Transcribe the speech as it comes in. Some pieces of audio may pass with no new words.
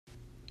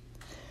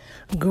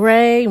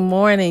Great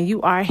morning.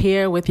 You are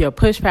here with your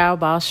Push Power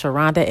Boss,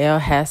 Sharonda L.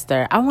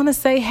 Hester. I want to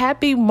say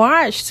happy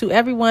March to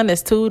everyone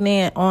that's tuned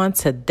in on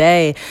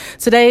today.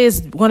 Today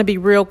is going to be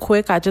real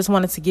quick. I just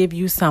wanted to give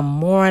you some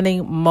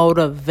morning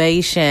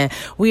motivation.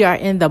 We are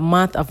in the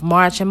month of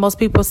March, and most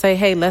people say,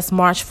 hey, let's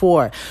march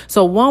forward.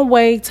 So one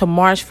way to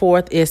march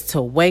forth is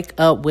to wake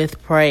up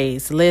with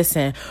praise.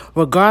 Listen,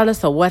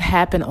 regardless of what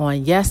happened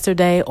on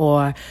yesterday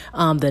or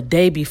the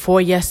day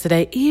before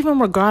yesterday, even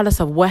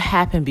regardless of what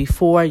happened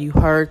before you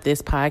heard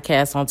this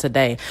podcast on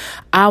today,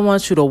 I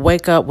want you to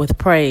wake up with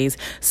praise.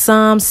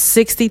 Psalm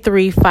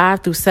 63,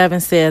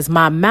 5-7 says,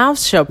 my mouth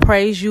shall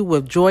praise you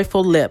with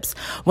joyful lips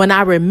when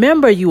I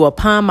remember you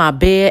upon my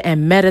bed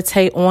and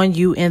meditate on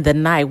you in the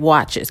night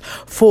watches,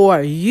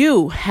 for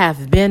you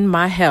have been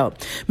my help.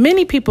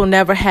 Many people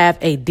never have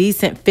a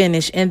decent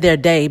finish in their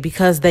day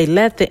because they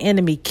let the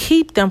enemy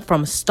keep them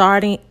from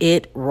starting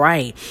it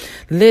right.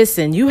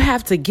 Listen, you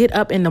have to get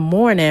up in the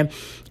morning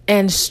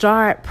and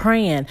start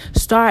praying,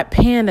 start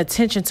paying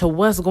attention to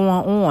what's going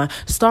on,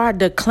 start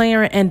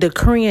declaring and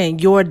decreeing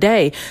your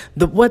day.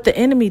 What the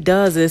enemy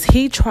does is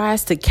he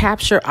tries to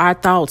capture our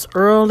thoughts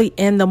early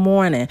in the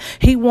morning.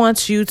 He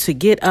wants you to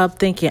get up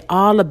thinking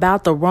all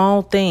about the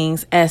wrong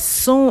things as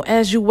soon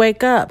as you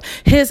wake up.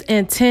 His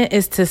intent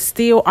is to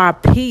steal our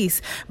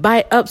peace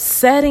by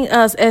upsetting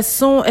us as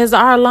soon as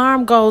our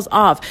alarm goes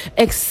off,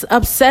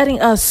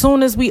 upsetting us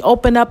soon as we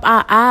open up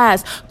our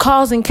eyes,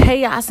 causing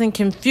chaos and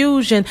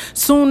confusion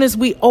soon as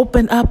we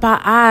open up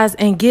our eyes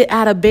and get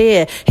out of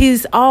bed.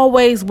 He's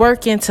always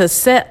working to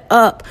set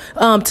us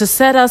up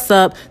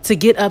to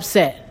get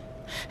upset.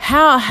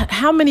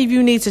 How many of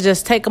you need to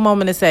just take a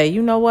moment and say,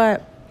 you know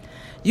what?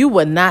 You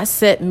would not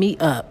set me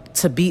up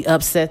to be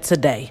upset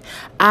today.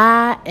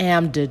 I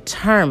am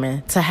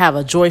determined to have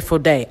a joyful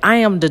day. I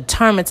am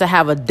determined to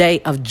have a day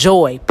of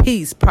joy,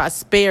 peace,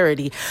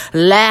 prosperity,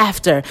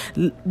 laughter.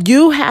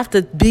 You have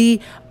to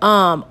be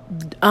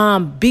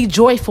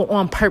joyful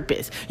on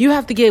purpose. You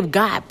have to give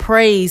God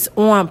praise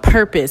on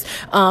purpose.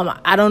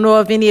 I don't know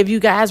if any of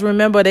you guys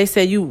remember, they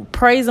said you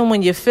praise him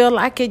when you feel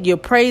like it, you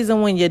praise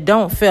him when you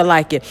don't feel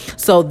like it.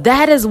 So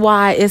that is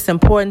why it's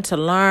important to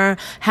learn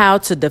how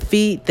to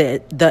defeat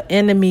the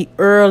enemy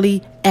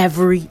early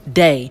every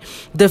day.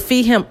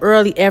 Defeat him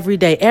early every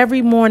day.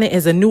 Every morning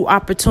is a new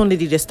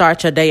opportunity to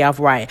start your day off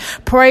right.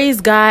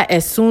 Praise God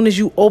as soon as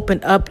you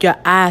open up your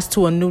eyes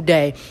to a new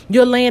day.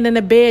 You're laying in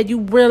the bed, you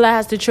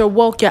realize that you're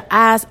woke, your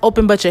eyes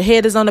open, but your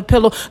head is on the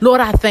pillow.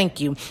 Lord, I thank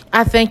you.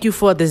 I thank you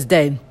for this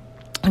day.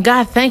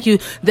 God, thank you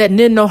that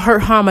did no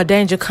hurt, harm, or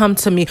danger come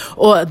to me,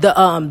 or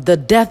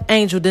the death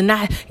angel did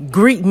not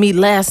greet me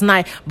last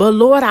night. But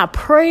Lord, I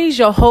praise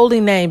your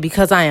holy name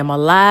because I am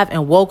alive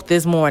and woke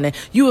this morning.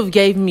 You have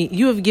given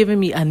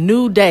me a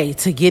new day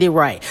to get it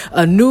right,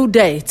 a new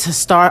day to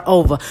start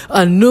over,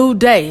 a new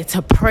day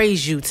to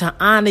praise you, to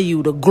honor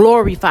you, to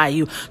glorify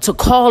you, to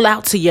call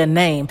out to your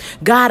name.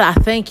 God, I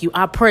thank you.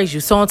 I praise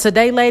you. So on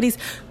today, ladies,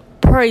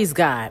 praise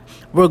God.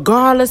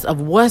 Regardless of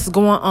what's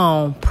going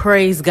on,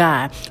 praise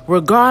God.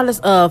 Regardless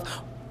of,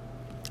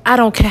 I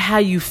don't care how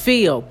you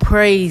feel,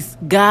 praise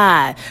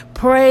God.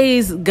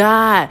 Praise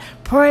God.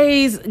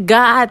 Praise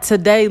God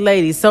today,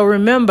 ladies. So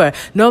remember,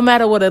 no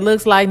matter what it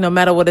looks like, no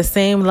matter what it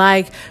seems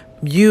like,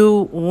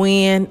 you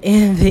win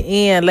in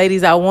the end.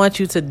 Ladies, I want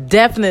you to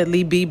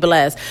definitely be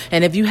blessed.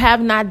 And if you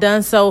have not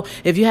done so,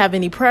 if you have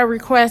any prayer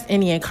requests,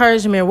 any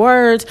encouragement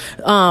words,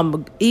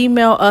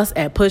 email us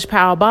at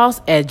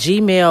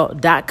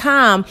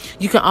pushpowerboss@gmail.com.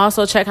 You can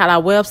also check out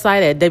our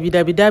website at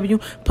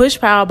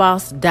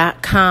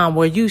www.pushpowerboss.com,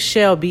 where you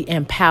shall be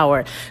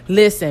empowered.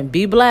 Listen,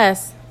 be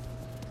blessed.